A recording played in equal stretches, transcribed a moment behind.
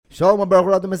Shalom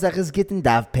Baruch Maseches Gittin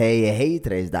Daf Pei. Hey,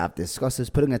 today's daf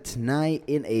discusses putting a t'nai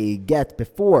in a get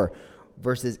before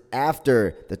versus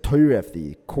after the Torah,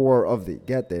 the core of the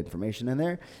get, the information in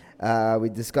there. We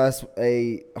discuss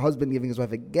a husband giving his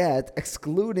wife a get,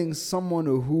 excluding someone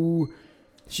who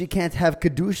she can't have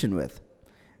kedushin with.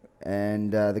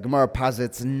 And the Gemara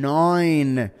posits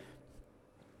 9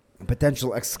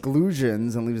 potential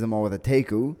exclusions and leaves them all with a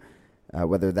teku.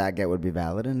 Whether that get would be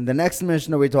valid. And the next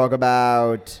Mishnah we talk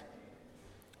about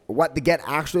what the get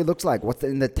actually looks like, what's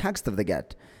in the text of the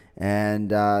get, and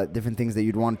different things that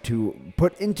you'd want to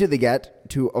put into the get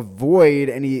to avoid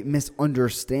any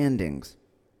misunderstandings.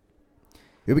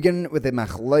 We begin with a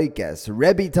machlokes.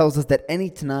 Rebbe tells us that any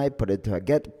t'nai put into a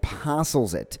get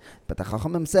passes it. But the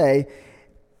Chachamim say,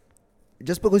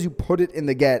 just because you put it in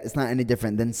the get, it's not any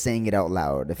different than saying it out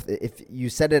loud. If you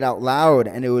said it out loud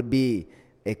and it would be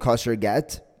a kosher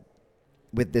get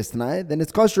with this t'nai, then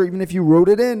it's kosher even if you wrote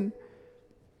it in.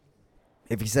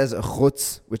 If he says a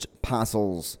chutz, which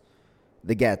passes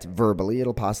the get verbally,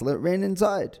 it'll passel it written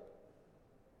inside.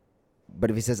 But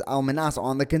if he says almanas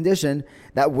on the condition,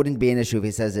 that wouldn't be an issue if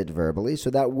he says it verbally, so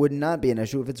that would not be an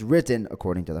issue if it's written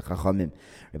according to the Chachamim.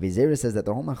 Rabbi Zera says that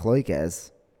the whole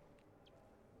machlokes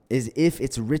is if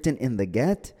it's written in the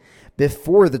get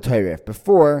before the Torah,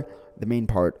 before the main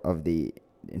part of the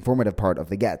informative part of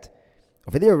the get.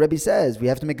 Over there, Rebbe says we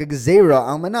have to make a gezerah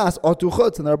almanas otu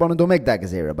chutz, and the Rabbanan don't make that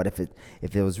gezerah. But if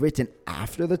it was written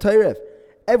after the Torah,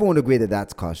 everyone would agree that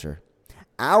that's kosher.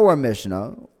 Our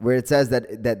Mishnah, where it says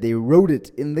that they wrote it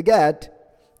in the get,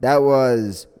 that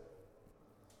was,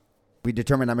 we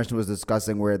determined that Mishnah was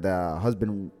discussing where the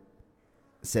husband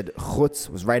said chutz,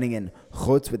 was writing in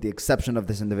chutz with the exception of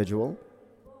this individual.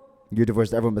 You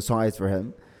divorced everyone besides for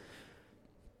him.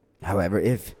 However,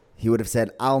 if he would have said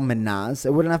almanas,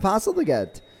 it wouldn't have passed the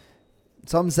get.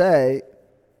 Some say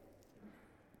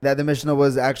that the Mishnah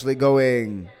was actually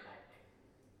going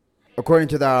according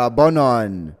to the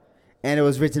Rabbanon, and it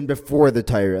was written before the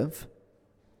Torah.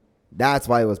 That's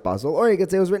why it was possible. Or you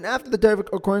could say it was written after the Torah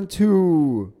according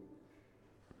to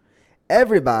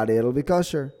everybody. It'll be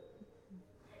kosher.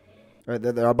 Or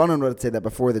the Rabbanon would say that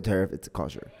before the Torah it's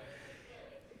kosher.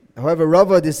 However,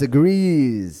 Rava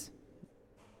disagrees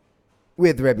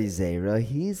with Rebbe Zera.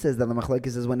 He says that the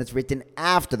machlokes is when it's written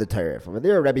after the Torah. Over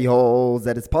there, Rebbe holds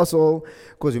that it's possible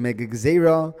because you make a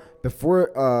gezerah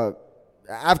before,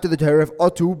 after the Torah,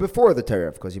 otu before the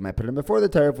Torah. Because you might put it in before the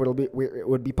Torah, it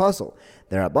would be possible.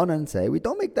 The Rabbanan say we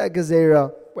don't make that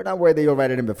gezerah. We're not worried that you'll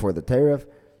write it in before the Torah.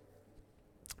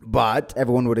 But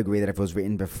everyone would agree that if it was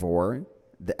written before,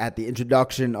 at the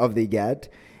introduction of the get,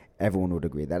 everyone would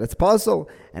agree that it's possible.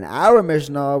 And our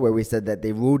Mishnah, where we said that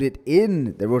they wrote his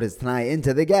t'nai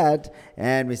into the get,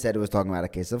 and we said it was talking about a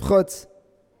case of chutz.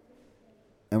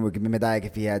 And we could be medayik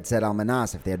if he had said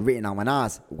almanas, if they had written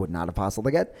almanas, it would not have possible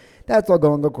the get. That's all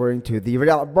going according to the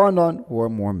Rabbanan, who are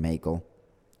more makel.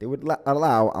 They would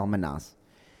allow almanas.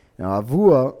 Now,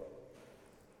 Avua,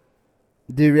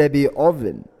 the Rebbe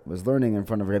Oven, was learning in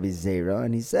front of Rebbe Zera,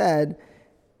 and he said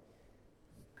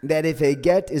that if a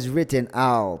get is written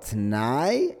al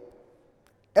t'nai,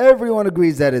 everyone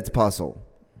agrees that it's possible.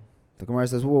 The Gemara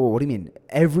says, whoa, what do you mean?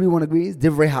 Everyone agrees?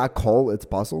 Divrei hakol, it's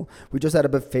possible? We just had a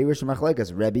beferish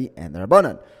machlokes, Rebbe and the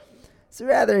Rabbanan. So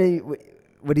rather,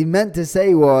 what he meant to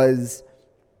say was,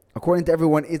 according to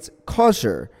everyone, it's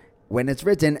kosher when it's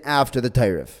written after the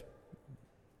Torah.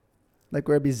 Like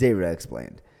Rebbe Zera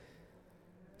explained.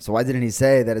 So why didn't he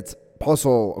say that it's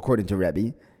possible according to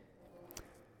Rebbe?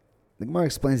 The Gemara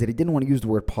explains that he didn't want to use the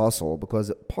word posel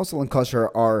because posel and kosher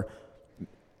are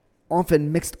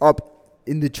often mixed up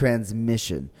in the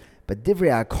transmission. But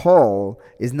divrei hakol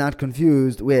is not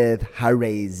confused with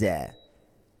harezeh.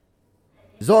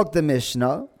 Zog the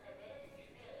Mishnah,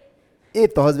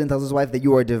 if the husband tells his wife that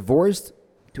you are divorced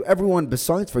to everyone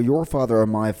besides for your father or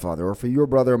my father, or for your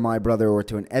brother or my brother, or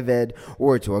to an eved,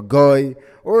 or to a goy,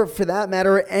 or for that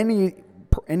matter, any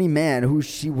man who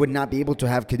she would not be able to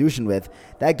have kedushin with,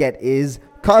 that get is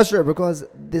kosher because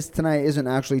this t'nai isn't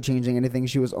actually changing anything.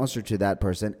 She was usher to that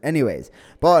person anyways.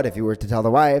 But if you were to tell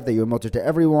the wife that you're mutter to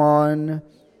everyone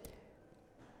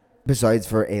besides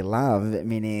for a lav,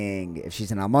 meaning if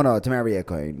she's an almana to marry a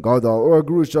kohen gadol, or a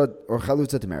grusha or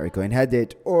chalutza to marry a kohen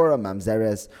hedit, or a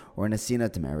mamzeres or a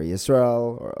nesina to marry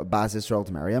Yisrael, or a bas Yisrael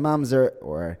to marry a mamzer,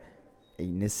 or a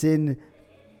nisin,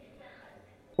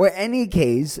 or any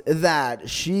case that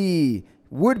she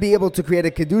would be able to create a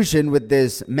kedushin with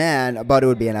this man, but it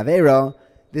would be an avera,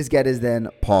 this get is then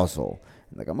possible.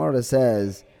 The Gemara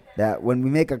says that when we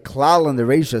make a klal on the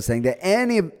reisha, saying that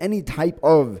any type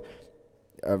of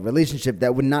relationship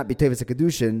that would not be tevis a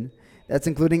kedushin, That's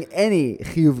including any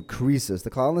chiyuv krisus. The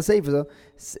klal on the sefer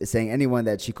is saying anyone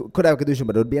that she could have kedushin,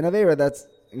 but it would be an avera. That's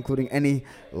including any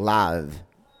lav.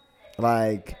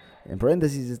 Like, in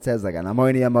parentheses, it says like an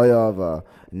ammonia, moyav, a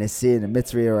nesin, a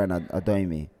mitzri, or an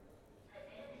adoimi.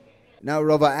 Now,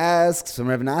 Rava asks from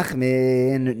Rav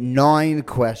Nachman 9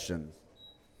 questions.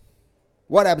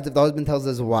 What happens if the husband tells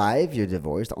his wife, you're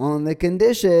divorced, on the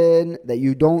condition that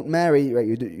you don't marry,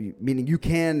 right? Meaning you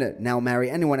can now marry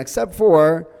anyone except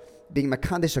for being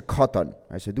Makandish a Koton.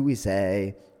 Right? So do we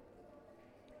say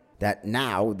that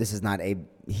now he's not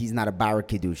a Bar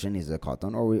Kedushin, he's a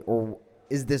Koton, or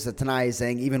is this a Tanai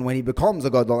saying even when he becomes a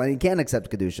Gadol and he can't accept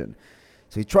Kedushin?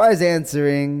 So he tries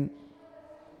answering,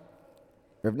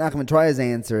 Rav Nachman tries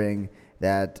answering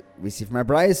that we see from our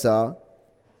Braisa,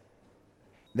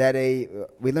 that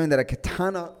we learn that a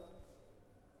katana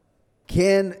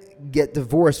can get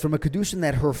divorced from a kedushin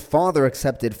that her father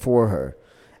accepted for her.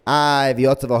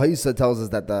 V'yotzav ha'isa tells us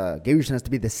that the gerushin has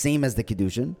to be the same as the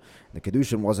kedushin. The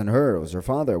kedushin wasn't her; it was her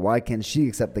father. Why can't she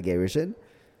accept the gerushin?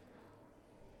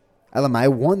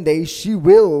 Elamai, one day she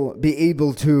will be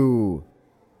able to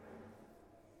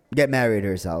get married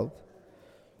herself,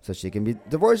 so she can be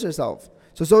divorced herself.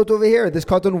 So over here, this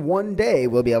katan one day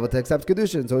will be able to accept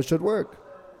kedushin, so it should work.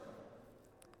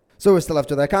 So we're still left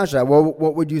with that kasha. Well,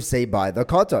 what would you say by the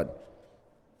katan?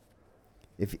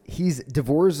 If he's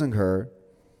divorcing her,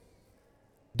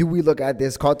 do we look at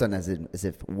this katan as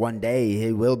if one day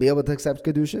he will be able to accept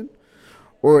kedushin?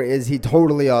 Or is he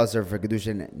totally asur for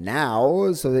kedushin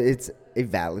now, so that it's a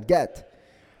valid get?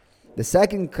 The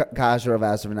second kasha of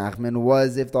Asher Nachman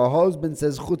was if the husband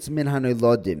says, chutz min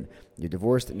hanoilodim, you're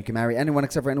divorced and you can marry anyone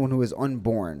except for anyone who is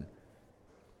unborn.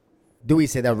 Do we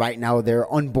say that right now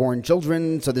they're unborn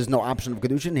children, so there's no option of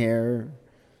kedushin here?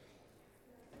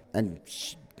 And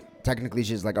technically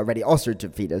she's like already ushered to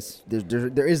fetus.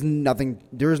 There is nothing,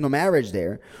 there is no marriage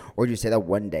there. Or do you say that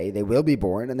one day they will be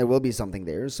born and there will be something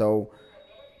there, so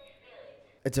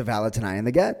it's a valid tanai in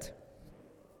the get?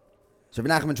 So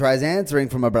Rav Nachman tries answering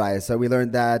from a brayso. So we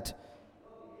learned that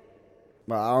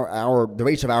the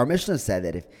Reish of our Mishnah said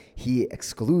that if he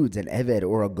excludes an eved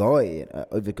or a goy,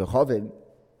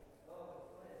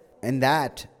 and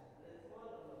that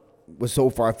was so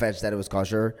far-fetched that it was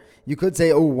kosher, you could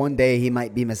say, one day he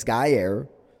might be misgayer.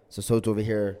 So over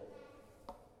here,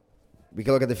 we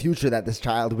can look at the future that this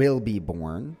child will be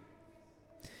born.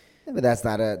 But that's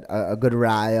not a good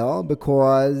raya,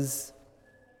 because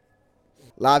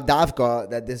lav davka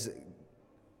that this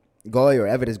goy or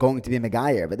eved is going to be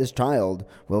megayer, but this child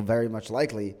will very much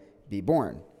likely be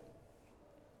born.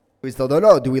 We still don't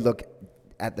know. Do we look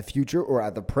at the future or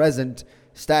at the present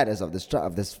status of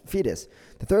this fetus?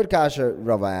 The third kasha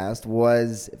Rava asked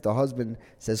was if the husband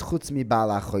says chutz mi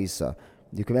bala choisa,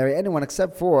 you can marry anyone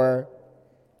except for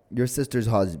your sister's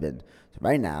husband. So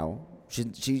right now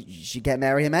she can't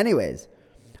marry him anyways,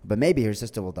 but maybe her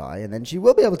sister will die and then she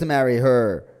will be able to marry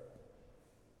her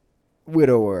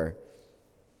widower.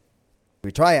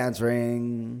 We try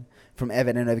answering from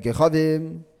Evan and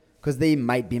Avgechavim because they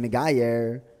might be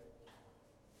megayer.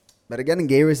 But again, in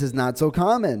Geirus is not so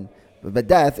common. But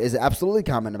death is absolutely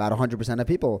common. About 100% of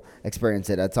people experience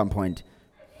it at some point.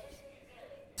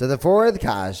 So the fourth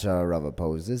kasha Rava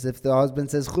poses, if the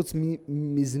husband says, chutz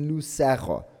miznu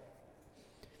secho,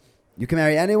 you can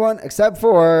marry anyone except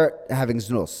for having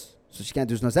znus. So she can't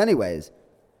do znus anyways.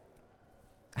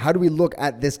 How do we look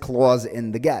at this clause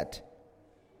in the get?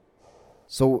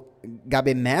 So,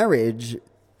 gabe marriage,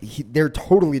 they're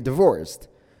totally divorced.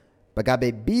 But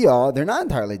gabe bia, they're not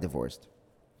entirely divorced.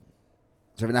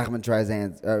 So Rav Nachman tries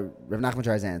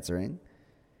answering.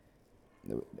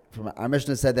 Our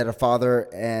Mishnah said that a father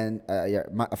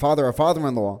or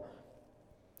father-in-law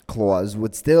clause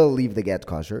would still leave the get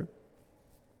kosher.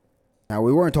 Now,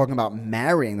 we weren't talking about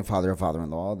marrying the father or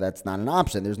father-in-law. That's not an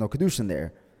option. There's no kedushin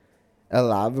there.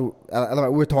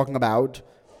 We're talking about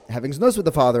having znus with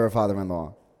the father or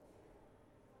father-in-law.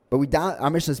 But our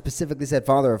Mishnah specifically said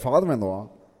father or father-in-law,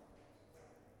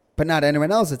 but not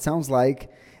anyone else. It sounds like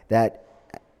that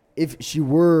if she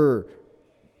were,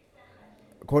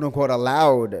 quote-unquote,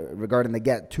 allowed regarding the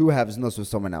get to have znus with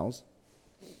someone else,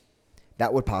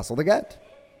 that would passel the get.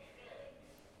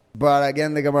 But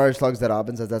again, the Gemara slugs that up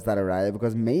and says that's not a raya,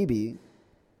 because maybe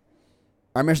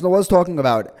our Mishnah was talking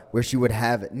about where she would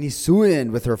have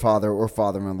nisuin with her father or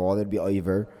father-in-law, that'd be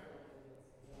oiver,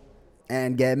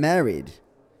 and get married.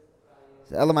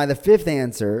 So Elamai,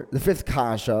 the fifth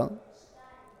kasha,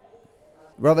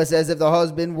 Rava says if the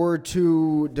husband were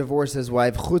to divorce his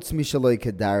wife, chutz mi shaloi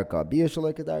kedarka, bia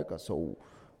shaloi kedarka. So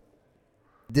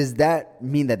does that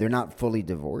mean that they're not fully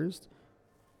divorced?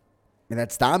 And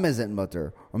that stam isn't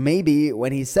mutter. Or maybe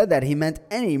when he said that, he meant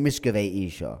any mishkavei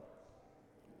isha.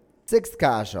 Sixth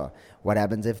kasha. What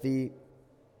happens if the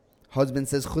husband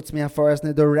says, chutz mi hafaras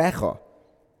nedorecha?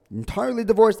 Entirely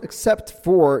divorced except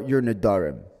for your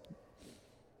nedarim.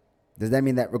 Does that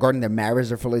mean that regarding their marriage,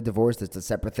 they're fully divorced? It's a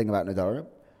separate thing about nedarim?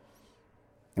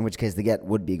 In which case the get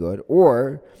would be good.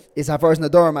 Or is hafaras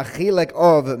nedarim a chilek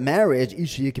of marriage?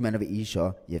 Isha yikimenu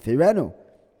v'isha yefirenu.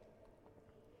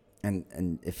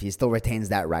 And if he still retains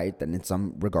that right, then in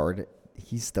some regard,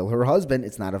 he's still her husband.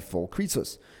 It's not a full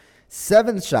krisus.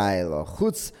 Seventh shayla,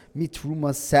 chutz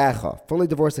mitruma secha, fully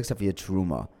divorced except for your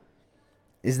truma.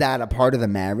 Is that a part of the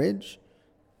marriage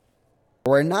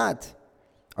or not?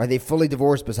 Are they fully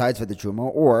divorced besides for the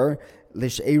truma? Or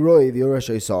lish'eiroi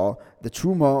v'yorashay saw the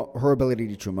truma, her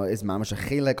ability to truma is mamash a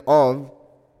chelek of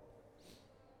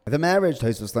the marriage.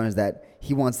 Tosfos learns that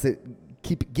he wants to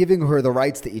keep giving her the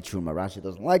rights to eat truma. Rashi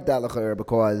doesn't like that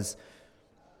because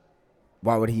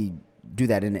why would he do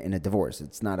that in a divorce?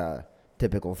 It's not a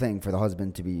typical thing for the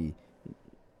husband to be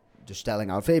just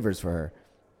stelling out favors for her.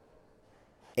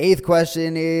 Eighth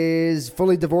question is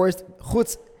fully divorced.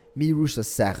 Chutz mirusha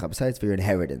secha, besides for your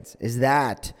inheritance. Is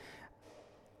that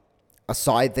a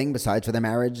side thing besides for the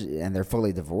marriage and they're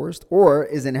fully divorced? Or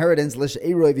is inheritance lish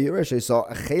eiroi v'yuresh saw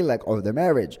a chelek of the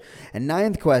marriage? And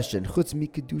ninth question, chutz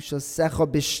mikedusha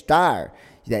secha bishtar.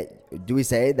 That do we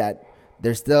say that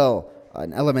there's still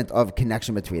an element of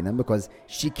connection between them because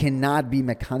she cannot be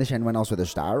mekadosh anyone else with a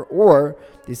star, or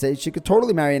they say she could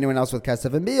totally marry anyone else with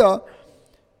kesef and bia,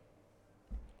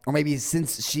 or maybe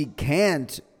since she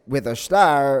can't with a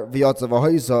star, v'yotzav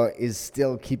ahoisa is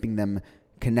still keeping them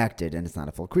connected, and it's not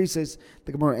a full krisis.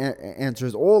 The Gemara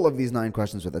answers all of these 9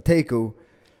 questions with a teku.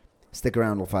 Stick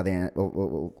around;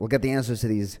 we'll get the answers to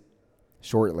these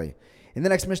shortly. In the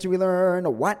next Mishnah, we learn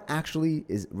what actually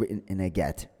is written in a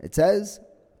get. It says.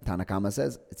 Tanakama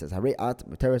says, Harei at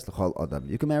muteres l'chol adam.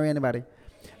 You can marry anybody.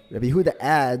 Rabbi Yehuda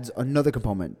adds another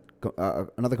component.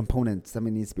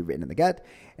 Something needs to be written in the get,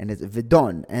 and it's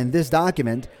vidon. And this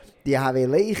document, the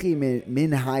haveleichi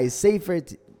min hai sefer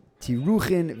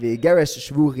tiruchin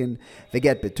v'geresh shvuchin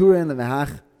v'get beturin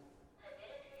l'mehach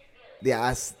the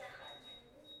as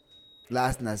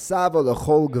las nasavo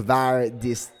l'chol gvar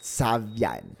dis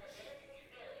savyan.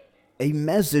 A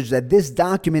message that this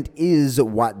document is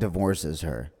what divorces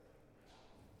her.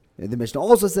 The Mishnah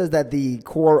also says that the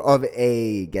core of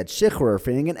a get shichur,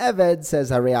 freeing an eved, says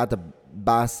Harei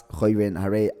bas choyrin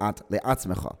harei at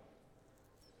le'atzmecha.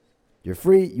 You're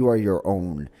free, you are your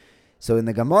own. So in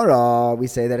the Gemara, we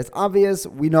say that it's obvious.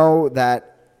 We know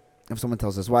that if someone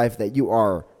tells his wife that you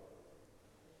are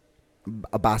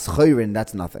a bas choyrin,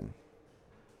 that's nothing.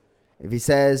 If he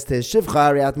says to shivcha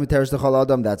harei at muteres l'chol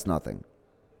adam, that's nothing.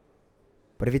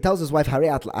 But if he tells his wife,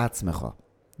 Harei at la'atzmecha,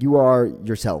 you are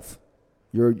yourself.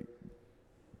 You're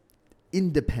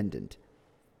independent.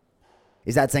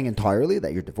 Is that saying entirely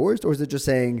that you're divorced? Or is it just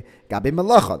saying, Gabi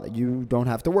malacha, that you don't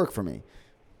have to work for me?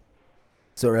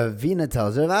 So Ravina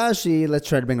tells Rav Ashi, let's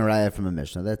try to bring a raya from a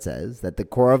Mishnah that says that the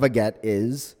core of a get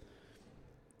is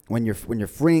when you're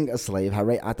freeing a slave,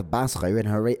 Harei at bas chayr and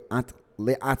Harei at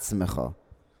le'atzmecha.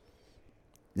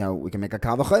 Now we can make a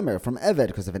kavachomer from Eved,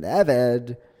 because if an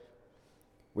Eved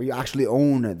where you actually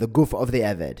own the guf of the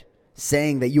Eved,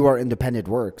 saying that you are independent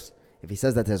works. If he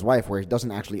says that to his wife, where he doesn't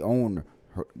actually own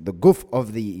the guf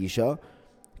of the Isha,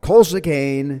 kol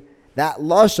shekain, that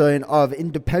lashon of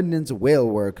independence will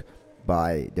work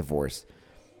by divorce.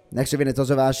 Next Ravina tells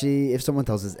Rav Ashi, if someone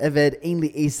tells his Eved,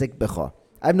 ainli esek becha,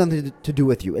 I have nothing to do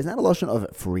with you. Isn't that a lashon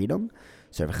of freedom?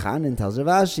 So Rav Chanan tells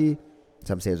Rav Ashi,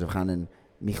 some say Rav Chanan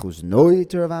michuz noi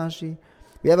to Rav Ashi.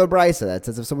 We have a brisa that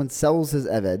says if someone sells his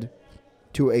Eved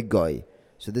to a goy,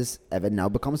 so this Eved now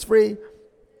becomes free,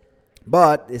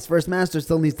 but his first master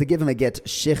still needs to give him a get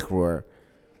shichrur.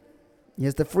 He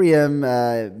has to free him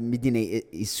midine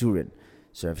isurin.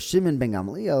 So if Shimon ben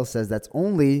Gamliel says that's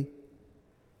only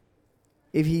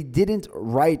if he didn't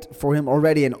write for him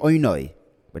already an oinoi.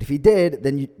 But if he did,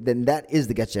 then that is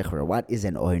the get shichrur. What is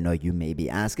an oinoi, you may be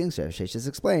asking? So Sheshis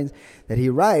explains that he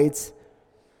writes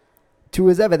to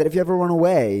his Eved that if you ever run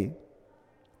away,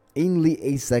 ainli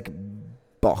esek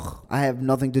bach, I have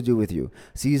nothing to do with you.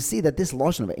 So you see that this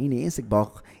lashon of Eini Esek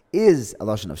Bach is a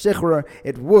lashon of Shichrur.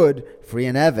 It would free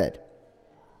an Eved.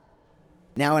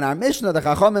 Now in our Mishnah, the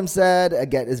Chachamim said a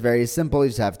get is very simple. You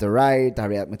just have to write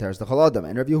Harei Muteres L'Chol Adam.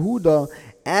 And Rav Yehuda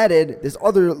added this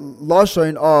other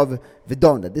lashon of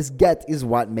Vidon, that this get is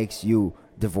what makes you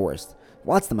divorced.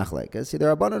 What's the machlekes? See,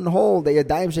 there are Rabbanan hold that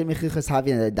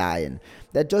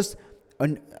just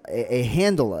a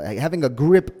handle, having a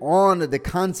grip on the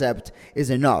concept is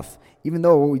enough. Even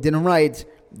though we didn't write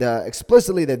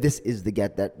explicitly that this is the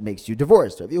get that makes you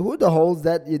divorced. Rav Yehuda holds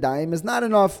that Yadayim is not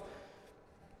enough.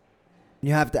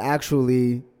 You have to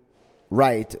actually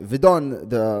write Vidon,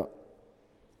 the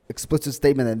explicit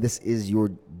statement that this is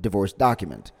your divorce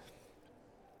document.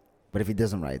 But if he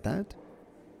doesn't write that,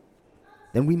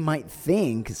 then we might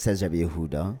think, says Rabbi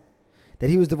Yehuda, that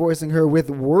he was divorcing her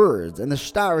with words, and the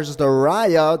shtar is just a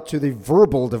raya to the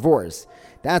verbal divorce.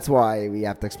 That's why we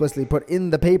have to explicitly put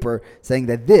in the paper saying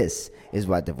that this is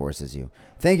what divorces you.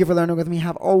 Thank you for learning with me.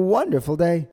 Have a wonderful day.